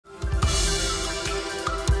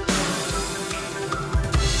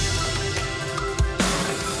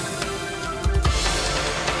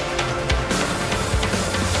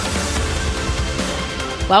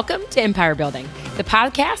Welcome to Empire Building, the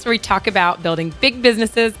podcast where we talk about building big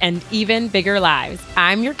businesses and even bigger lives.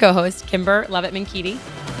 I'm your co-host, Kimber Lovett-Mankiti.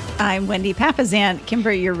 I'm Wendy Papazant.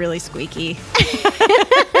 Kimber, you're really squeaky.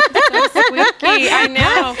 So squeaky, I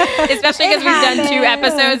know. Especially because we've done 2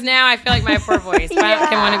 episodes now. I feel like my poor voice.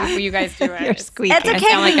 Can one of you guys do it? You're squeaky. It's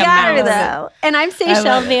okay, we got her though. And I'm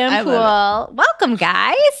Seychelle Van Poole. Welcome,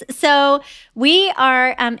 guys. So we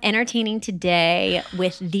are entertaining today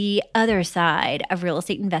with the other side of real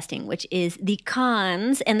estate investing, which is the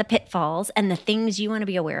cons and the pitfalls and the things you want to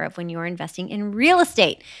be aware of when you are investing in real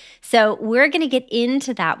estate. So we're going to get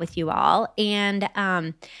into that with you all. And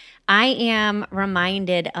I am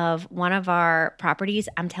reminded of one of our properties.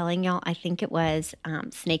 I'm telling y'all, I think it was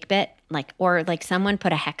snake bit, or someone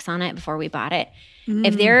put a hex on it before we bought it.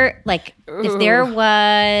 If there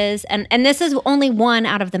was, and this is only one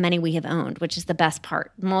out of the many we have owned, which is the best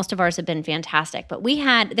part. Most of ours have been fantastic, but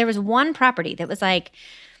there was one property that was like,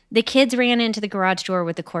 the kids ran into the garage door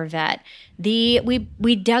with the Corvette.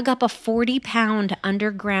 We dug up a 40-pound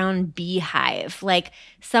underground beehive. Like,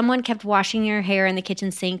 someone kept washing your hair in the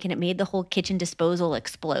kitchen sink and it made the whole kitchen disposal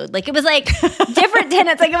explode. Like, it was like different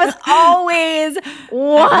tenants. Like, it was always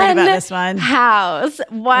one house.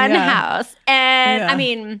 And I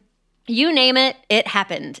mean, you name it, it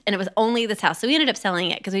happened. And it was only this house. So we ended up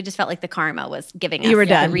selling it because we just felt like the karma was giving us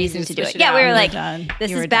the reason to do it. Yeah, we were like,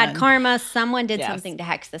 this is bad karma. Someone did something to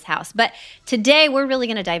hex this house. But today we're really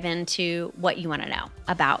going to dive into what you want to know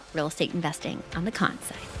about real estate investing on the con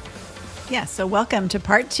side. Yeah, so welcome to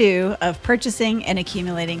part 2 of purchasing and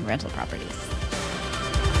accumulating rental properties.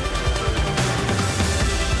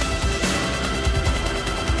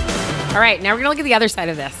 All right, now we're going to look at the other side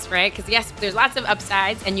of this, right? Because yes, there's lots of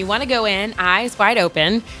upsides, and you want to go in eyes wide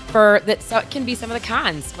open for that. So it can be some of the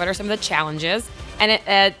cons. What are some of the challenges? And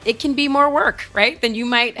it can be more work, right, than you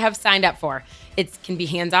might have signed up for. It can be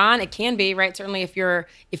hands-on. It can be, right? Certainly if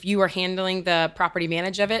you are handling the property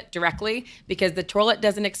manage of it directly, because the toilet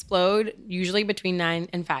doesn't explode usually between 9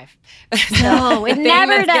 and 5. No, it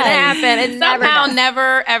never does. Gonna happen. It somehow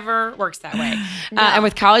never ever works that way. No. And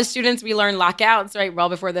with college students, we learn lockouts right well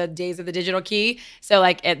before the days of the digital key. So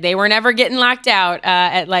they were never getting locked out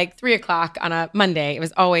at 3:00 on a Monday. It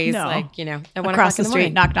was always at 1 across the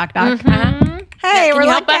street. Knock, knock, knock. Mm-hmm. Hey, we're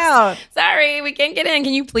locked out. Sorry, we can't get in.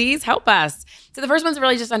 Can you please help us? So the first one's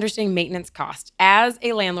really just understanding maintenance cost. As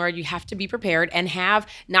a landlord, you have to be prepared and have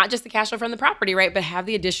not just the cash flow from the property, right, but have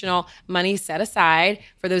the additional money set aside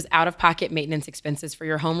for those out-of-pocket maintenance expenses for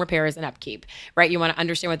your home repairs and upkeep, right? You want to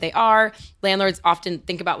understand what they are. Landlords often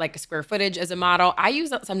think about a square footage as a model. I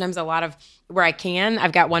use sometimes a lot of where I can.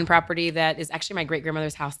 I've got one property that is actually my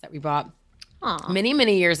great-grandmother's house that we bought many,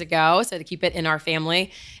 many years ago, so to keep it in our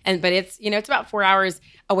family. But it's, it's about 4 hours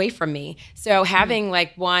away from me. So having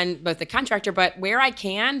both the contractor, but where I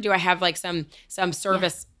can, do I have some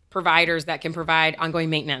service providers that can provide ongoing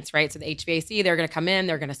maintenance, right? So the HVAC, they're going to come in,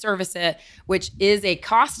 they're going to service it, which is a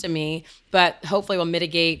cost to me, but hopefully will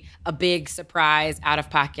mitigate a big surprise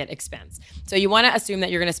out-of-pocket expense. So you want to assume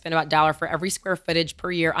that you're going to spend about $1 for every square footage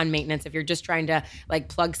per year on maintenance. If you're just trying to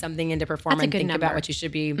plug something into perform and think about what you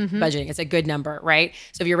should be budgeting, it's a good number, right?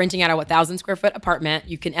 So if you're renting out a 1,000 square foot apartment,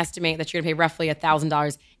 you can estimate that you're going to pay roughly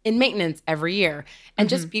 $1,000 in maintenance every year, and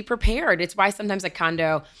just be prepared. It's why sometimes a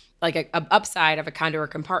condo, a upside of a condo or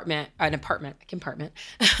an apartment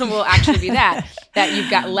will actually be that you've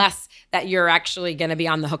got less that you're actually going to be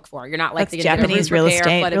on the hook for. You're not likely to Japanese real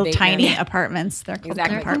estate, little tiny apartments. They're called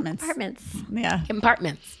compartments. Yeah.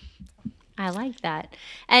 Compartments. I like that.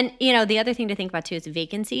 And, the other thing to think about too is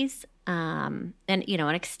vacancies. And,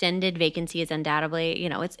 an extended vacancy is undoubtedly,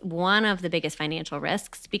 it's one of the biggest financial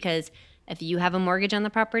risks, because if you have a mortgage on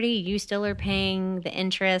the property, you still are paying the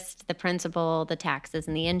interest, the principal, the taxes,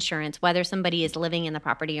 and the insurance, whether somebody is living in the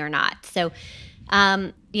property or not. So,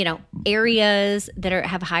 areas that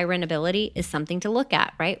have high rentability is something to look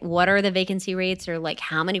at, right? What are the vacancy rates, or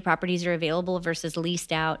how many properties are available versus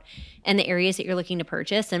leased out in the areas that you're looking to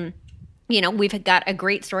purchase? And we've got a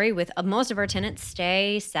great story with most of our tenants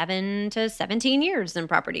stay 7 to 17 years in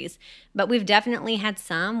properties. But we've definitely had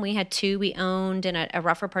some. We had 2 we owned in a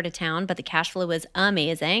rougher part of town, but the cash flow was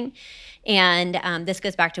amazing. And this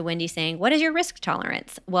goes back to Wendy saying, what is your risk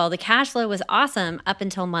tolerance? Well, the cash flow was awesome up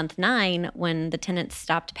until month 9 when the tenants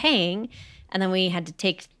stopped paying. And then we had to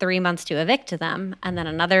take 3 months to evict them, and then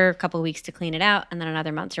another couple of weeks to clean it out, and then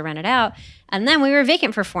another month to rent it out. And then we were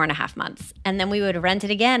vacant for 4.5 months. And then we would rent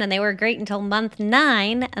it again, and they were great until month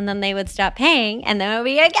 9, and then they would stop paying, and then it would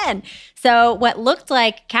be again. So what looked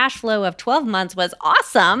like cash flow of 12 months was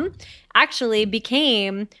awesome actually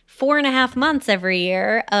became 4.5 months every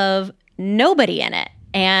year of nobody in it.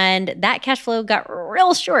 And that cash flow got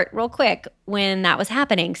real short, real quick when that was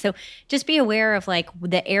happening. So just be aware of like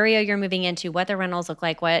the area you're moving into, what the rentals look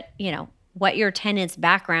like, what your tenant's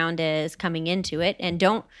background is coming into it. And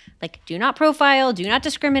do not profile, do not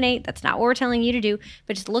discriminate. That's not what we're telling you to do,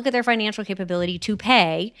 but just look at their financial capability to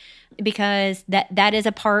pay, because that is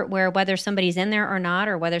a part where whether somebody's in there or not,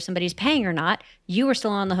 or whether somebody's paying or not, you are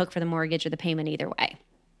still on the hook for the mortgage or the payment either way.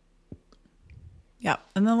 Yeah.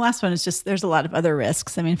 And the last one is just, there's a lot of other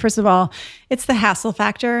risks. I mean, first of all, it's the hassle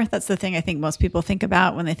factor. That's the thing I think most people think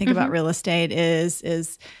about when they think about real estate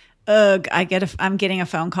is I'm getting a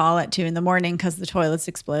phone call at 2 a.m. because the toilet's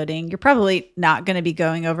exploding. You're probably not going to be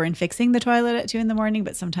going over and fixing the toilet at 2 a.m,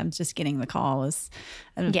 but sometimes just getting the call is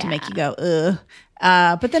enough to make you go, ugh.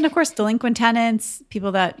 But then, of course, delinquent tenants,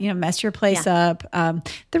 people that, mess your place up.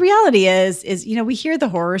 The reality is, we hear the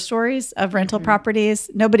horror stories of rental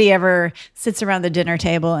properties. Nobody ever sits around the dinner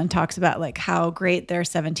table and talks about like how great their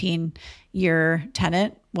 17-year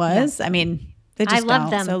tenant was. Yeah. I mean, they just I love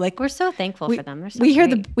don't. them. So like, we're so thankful for them. They're so we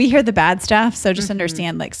great. hear the bad stuff. So just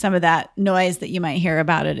understand like some of that noise that you might hear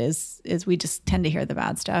about it is we just tend to hear the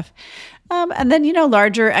bad stuff. And then,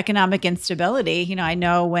 larger economic instability. I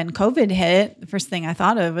know when COVID hit, the first thing I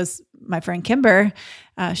thought of was my friend Kimber.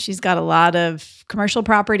 She's got a lot of commercial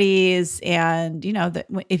properties, and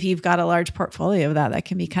if you've got a large portfolio of that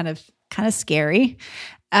can be kind of scary.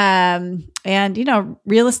 And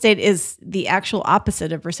real estate is the actual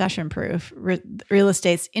opposite of recession proof. Real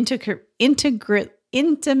estate's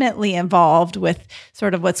intimately involved with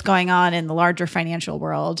sort of what's going on in the larger financial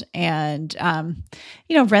world. And,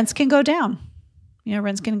 rents can go down.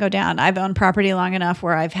 Rents can go down. I've owned property long enough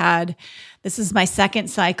where this is my second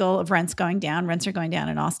cycle of rents going down. Rents are going down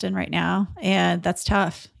in Austin right now. And that's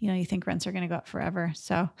tough. You think rents are going to go up forever.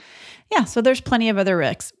 So so there's plenty of other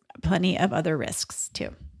risks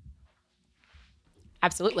too.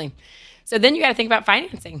 Absolutely. So then you got to think about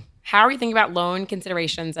financing. How are you thinking about loan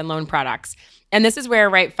considerations and loan products? And this is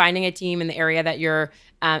where, finding a team in the area that you're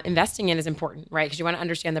investing in is important, right? Because you want to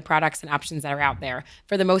understand the products and options that are out there.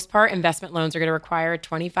 For the most part, investment loans are going to require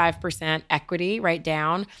 25% equity,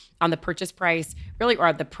 down on the purchase price, really,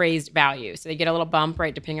 or the appraised value. So they get a little bump,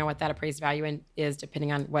 depending on what that appraised value is,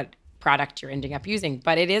 depending on what product you're ending up using.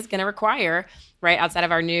 But it is going to require, outside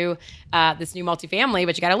of our this new multifamily,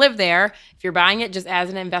 but you got to live there. If you're buying it just as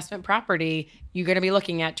an investment property, you're going to be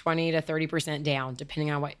looking at 20 to 30% down,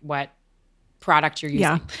 depending on what product you're using.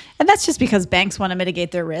 Yeah. And that's just because banks want to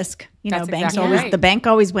mitigate their risk. The bank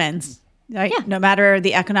always wins. Right? Yeah. No matter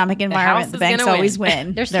the economic environment, the banks always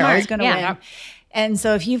win. They're always going to win. Yep. And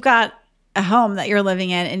so if you've got a home that you're living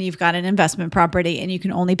in and you've got an investment property and you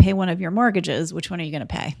can only pay one of your mortgages, which one are you going to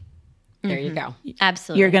pay? There you go.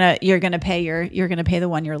 Absolutely. You're gonna pay the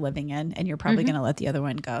one you're living in, and you're probably gonna let the other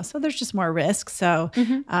one go. So there's just more risk. So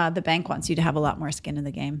the bank wants you to have a lot more skin in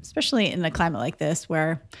the game, especially in a climate like this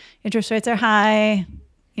where interest rates are high.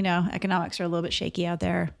 Economics are a little bit shaky out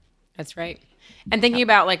there. That's right. And thinking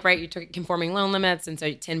about you took conforming loan limits, and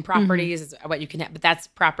so 10 properties is what you can have, but that's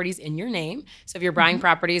properties in your name. So if you're buying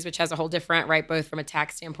properties, which has a whole different, both from a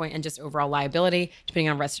tax standpoint and just overall liability, depending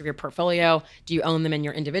on the rest of your portfolio, do you own them in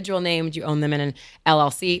your individual name? Do you own them in an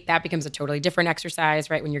LLC? That becomes a totally different exercise,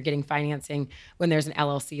 when you're getting financing, when there's an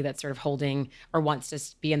LLC that's sort of holding or wants to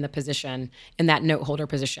be in that note holder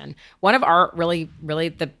position. One of our really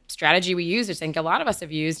the strategy we used, I think a lot of us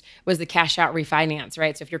have used, was the cash out refinance,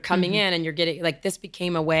 So if you're coming in and you're getting, this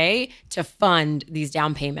became a way to fund these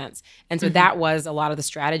down payments. And so that was a lot of the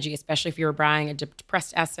strategy, especially if you were buying a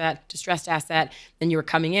distressed asset, then you were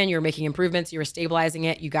coming in, you were making improvements, you were stabilizing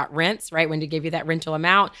it, you got rents, when to give you that rental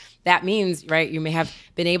amount. That means, you may have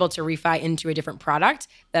been able to refi into a different product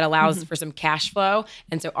that allows for some cash flow.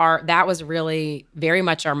 And so that was really very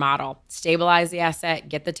much our model. Stabilize the asset,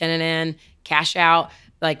 get the tenant in, cash out,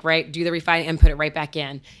 do the refi and put it right back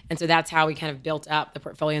in. And so that's how we kind of built up the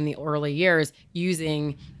portfolio in the early years,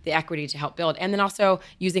 using the equity to help build. And then also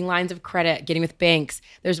using lines of credit, getting with banks.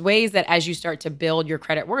 There's ways that as you start to build your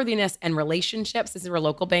credit worthiness and relationships, this is where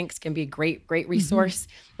local banks can be a great resource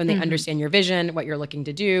when they understand your vision, what you're looking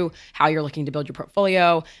to do, how you're looking to build your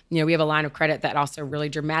portfolio. We have a line of credit that also really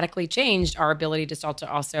dramatically changed our ability to start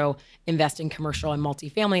to also invest in commercial and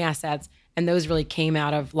multifamily assets. And those really came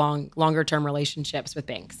out of longer term relationships with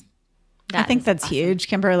banks. I think that's awesome. Huge,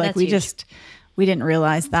 Kimber. we didn't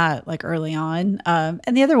realize that like early on.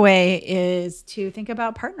 And the other way is to think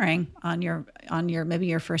about partnering on your maybe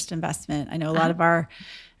your first investment. I know a lot of our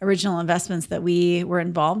original investments that we were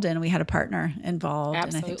involved in, we had a partner involved.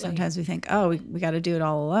 Absolutely. And I think sometimes we think, oh, we got to do it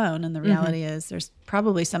all alone. And the reality is there's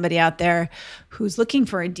probably somebody out there who's looking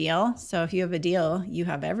for a deal. So if you have a deal, you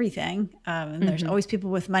have everything. And there's always people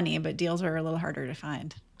with money, but deals are a little harder to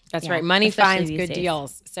find. That's right. Money especially finds these good days.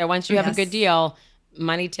 deals. So once you have a good deal,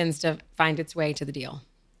 money tends to find its way to the deal.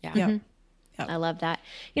 Yeah. Yep. I love that.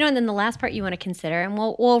 And then the last part you want to consider, and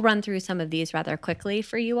we'll run through some of these rather quickly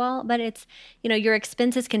for you all, but it's, your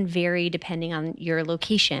expenses can vary depending on your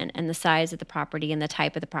location and the size of the property and the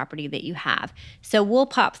type of the property that you have. So we'll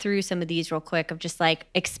pop through some of these real quick of just like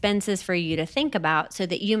expenses for you to think about so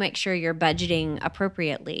that you make sure you're budgeting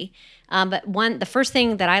appropriately. But the first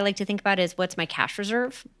thing that I like to think about is what's my cash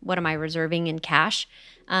reserve? What am I reserving in cash?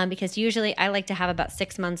 Because usually I like to have about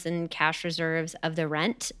 6 months in cash reserves of the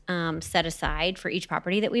rent set aside for each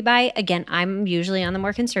property that we buy. Again, I'm usually on the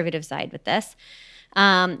more conservative side with this.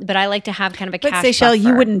 But I like to have kind of a cash buffer. But Seychelle,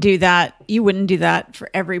 you wouldn't do that. You wouldn't do that for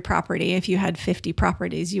every property. If you had 50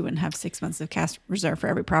 properties, you wouldn't have 6 months of cash reserve for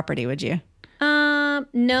every property, would you? No,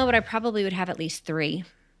 but I probably would have at least 3.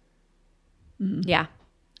 Yeah,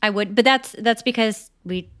 I would. But that's because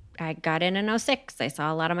I got in 06. I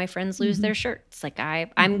saw a lot of my friends lose their shirts. Like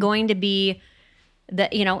I'm going to be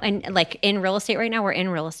and like in real estate right now, we're in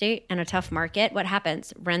real estate in a tough market. What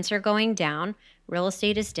happens? Rents are going down. Real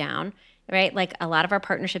estate is down, right? Like a lot of our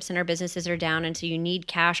partnerships and our businesses are down. And so you need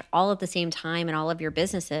cash all at the same time in all of your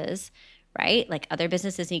businesses, right? Like other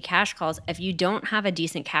businesses need cash calls. If you don't have a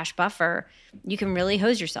decent cash buffer, you can really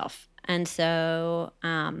hose yourself. And so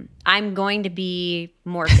I'm going to be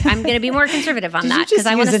more conservative on that because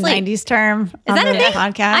I want to sleep. Is that a 90s term on that a the thing?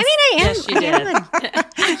 podcast? I mean, I am. Yes, she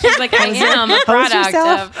did. She's like, I am a product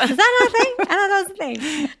of. Is that a thing? I don't know if that's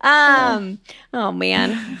a thing. Oh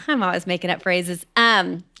man, I'm always making up phrases.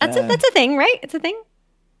 That's a thing, right? It's a thing.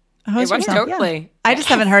 Host It was yourself, totally. Yeah. I just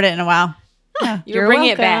haven't heard it in a while. Yeah. You're bringing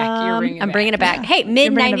it back. I'm bringing it back. Hey,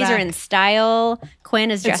 mid 90s are in style. Quinn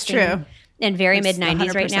is dressing true. in very It's mid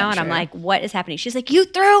 90s right now, and I'm true. like, what is happening? She's like, you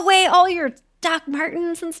threw away all your Doc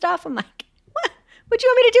Martens and stuff. I'm like, what? What'd you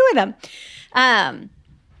want me to do with them?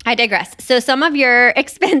 I digress. So some of your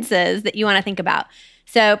expenses that you want to think about.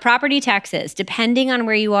 So property taxes, depending on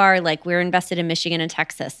where you are, like we're invested in Michigan and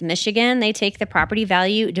Texas. Michigan, they take the property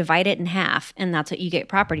value, divide it in half, and that's what you get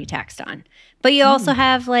property taxed on. But you also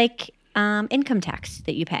have like income tax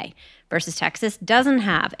that you pay versus Texas doesn't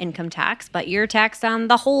have income tax, but you're taxed on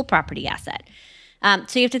the whole property asset.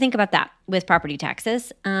 So you have to think about that with property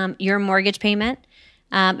taxes. Your mortgage payment,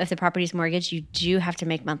 if the property's mortgaged, you do have to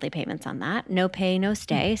make monthly payments on that. No pay, no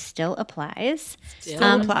stay still applies.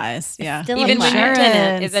 Still applies. Yeah. Still Even when your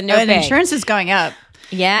tenant is a no And pay. insurance is going up.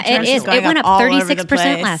 Yeah, Insurance it is is. going It went up up all over the 36%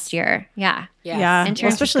 place. last year. Yeah. Yes. Yeah. Insurance Well,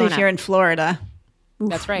 is especially going if you're up. in Florida.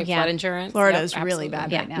 That's right. Yeah. Flood insurance. Florida Yep, is really absolutely.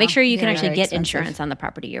 bad Yeah. right now. Make sure you can Very, actually very get expensive. insurance on the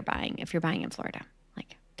property you're buying if you're buying in Florida.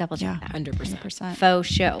 Like double check Yeah. that. 100%. Faux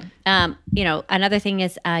show. Another thing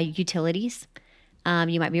is utilities.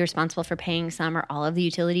 You might be responsible for paying some or all of the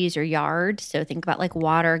utilities or yard. So think about like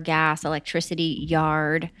water, gas, electricity,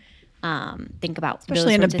 yard. Think about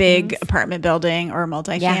Especially in a those sorts of big things. apartment building or a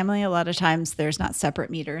multifamily, a lot of times there's not separate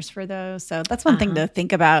meters for those. So that's one Uh-huh. thing to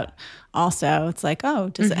think about also. It's like, oh,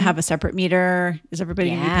 does it have a separate meter? Is everybody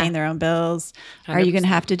going to be Yeah. paying their own bills? Are you going to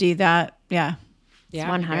have to do that? Yeah. Yeah.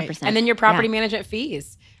 100%. And then your property management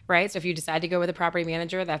fees, right? So if you decide to go with a property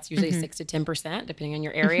manager, that's usually 6 to 10%, depending on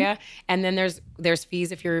your area. And then there's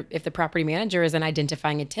fees if the property manager isn't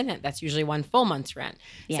identifying a tenant. That's usually 1 full month's rent.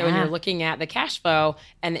 So when Yeah. you're looking at the cash flow,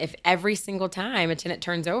 and if every single time a tenant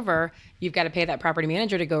turns over, you've got to pay that property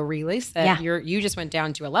manager to go release it. Yeah. You just went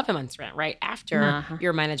down to 11 months rent right after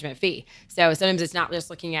your management fee. So sometimes it's not just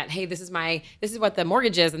looking at, hey, this is what the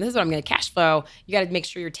mortgage is, and this is what I'm going to cash flow. You got to make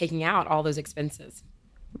sure you're taking out all those expenses.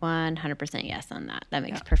 100% yes on that. That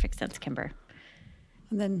makes perfect sense, Kimber.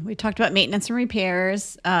 And then we talked about maintenance and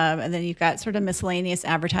repairs. And then you've got sort of miscellaneous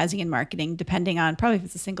advertising and marketing, depending on probably if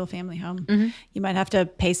it's a single family home. You might have to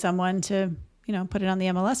pay someone to, put it on the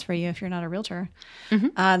MLS for you if you're not a realtor.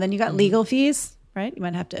 Then you got legal fees, right? You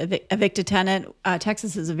might have to evict a tenant.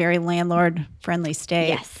 Texas is a very landlord friendly state.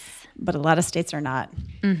 Yes. But a lot of states are not.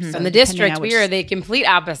 So in the district, we are the complete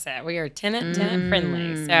opposite. We are tenant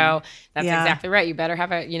friendly. So that's exactly right. You better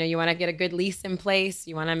have you want to get a good lease in place.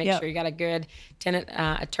 You want to make sure you got a good tenant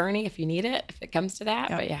attorney if you need it, if it comes to that.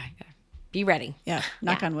 But be ready. Yeah,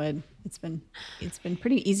 knock on wood. It's been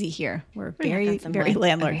pretty easy here. We're knock very on some very wood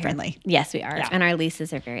landlord over here. friendly. Yes, we are. And our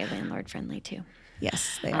leases are very landlord friendly too.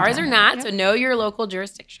 Yes, they Ours are not. So know your local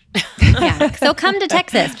jurisdiction. Yeah. So come to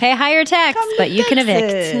Texas, pay higher tax, but you can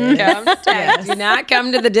evict. Come to Texas. Do not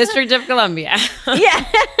come to the District of Columbia. Yeah.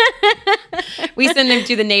 We send them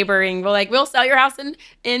to the neighboring. We'll sell your house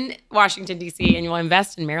in Washington, D.C., and you'll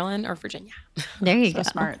invest in Maryland or Virginia. There you go.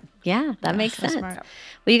 Smart. Yeah, that makes sense. Smart.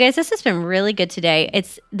 Well, you guys, this has been really good today.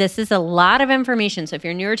 This is a lot of information. So if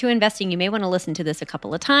you're newer to investing, you may want to listen to this a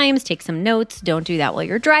couple of times, take some notes. Don't do that while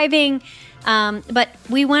you're driving. But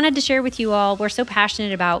we wanted to share with you all, we're so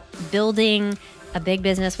passionate about building a big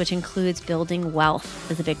business, which includes building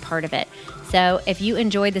wealth as a big part of it. So if you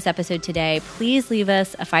enjoyed this episode today, please leave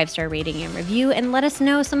us a 5-star rating and review and let us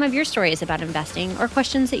know some of your stories about investing or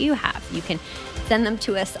questions that you have. You can send them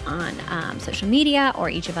to us on social media or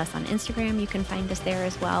each of us on Instagram. You can find us there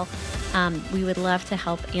as well. We would love to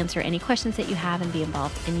help answer any questions that you have and be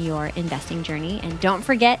involved in your investing journey. And don't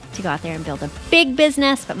forget to go out there and build a big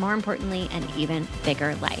business, but more importantly, an even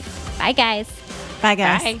bigger life. Bye, guys. Bye,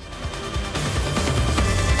 guys. Bye.